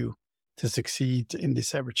help you to succeed in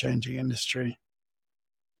this ever-changing industry.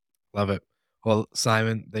 Love it. Well,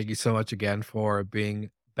 Simon, thank you so much again for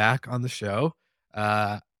being back on the show.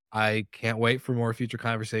 I can't wait for more future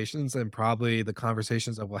conversations and probably the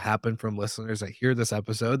conversations that will happen from listeners that hear this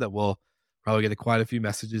episode that we'll probably get quite a few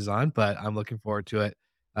messages on, but I'm looking forward to it.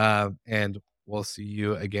 And we'll see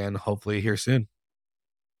you again, hopefully here soon.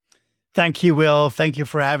 Thank you, Will. Thank you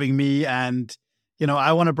for having me. And,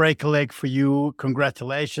 I want to break a leg for you.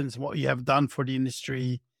 Congratulations on what you have done for the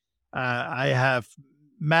industry. I have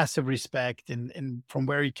massive respect in from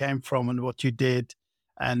where you came from and what you did.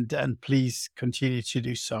 And please continue to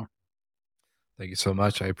do so. Thank you so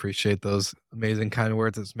much. I appreciate those amazing kind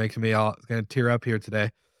words. It's making me all going to tear up here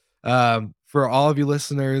today. For all of you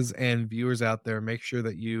listeners and viewers out there, make sure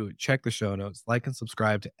that you check the show notes, like and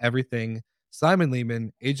subscribe to everything Simon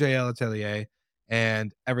Lehman, AJL Atelier,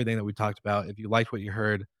 and everything that we talked about. If you liked what you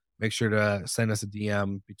heard, make sure to send us a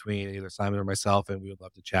DM between either Simon or myself, and we would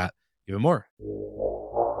love to chat even more.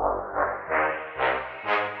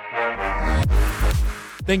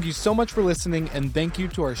 Thank you so much for listening, and thank you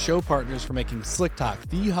to our show partners for making Slick Talk,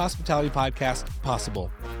 the hospitality podcast,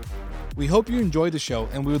 possible. We hope you enjoyed the show,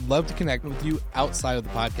 and we would love to connect with you outside of the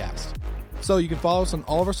podcast. So you can follow us on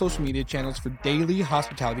all of our social media channels for daily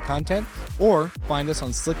hospitality content, or find us on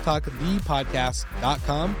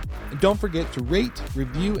slicktalkthepodcast.com. And don't forget to rate,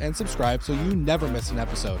 review, and subscribe so you never miss an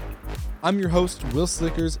episode. I'm your host, Will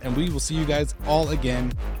Slickers, and we will see you guys all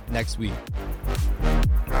again next week.